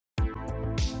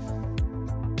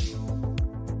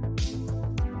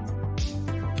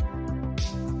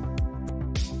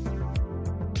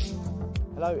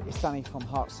Hello, it's Danny from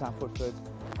Hart South Woodford.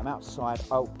 I'm outside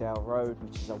Oakdale Road,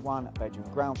 which is a one-bedroom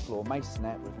ground floor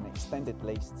Maisonette with an extended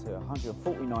lease to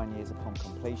 149 years upon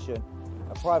completion,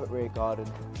 a private rear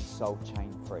garden and sole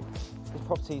chain free. This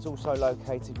property is also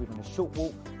located within a short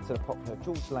walk to the popular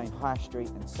George Lane High Street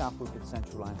and South Woodford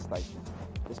Central Line station.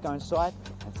 Let's go inside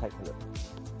and take a look.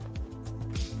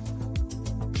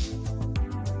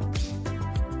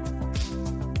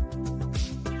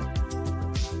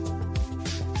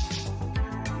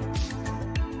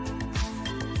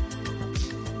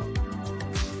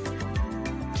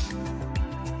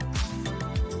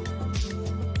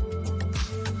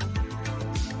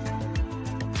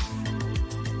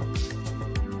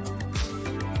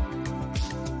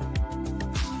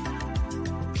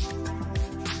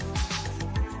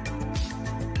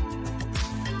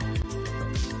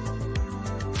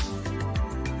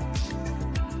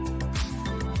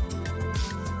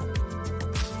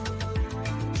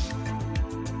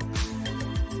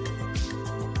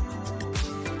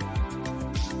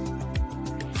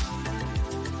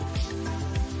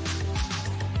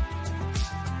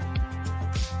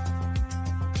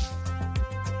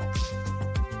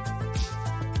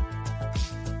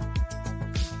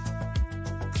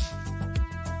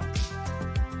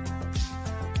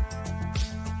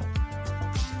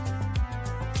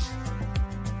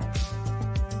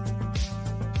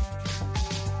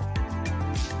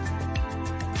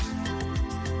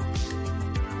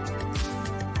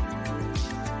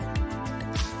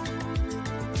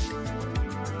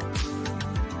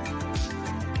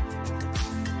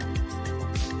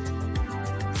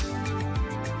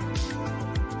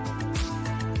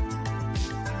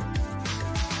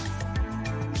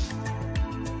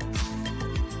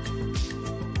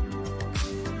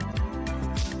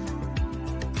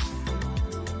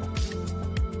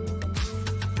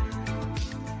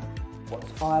 What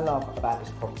I love about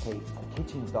this property is the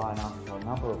kitchen diner for a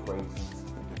number of reasons,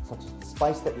 such as the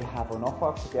space that you have on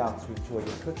offer to be able to enjoy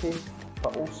your cooking,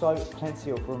 but also plenty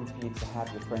of room for you to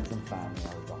have your friends and family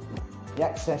over. The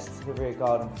access to the rear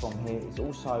garden from here is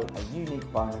also a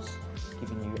unique bonus,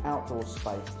 giving you outdoor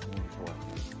space to enjoy.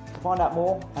 To find out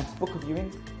more and to book a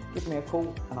viewing, give me a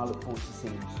call and I look forward to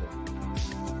seeing you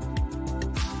soon.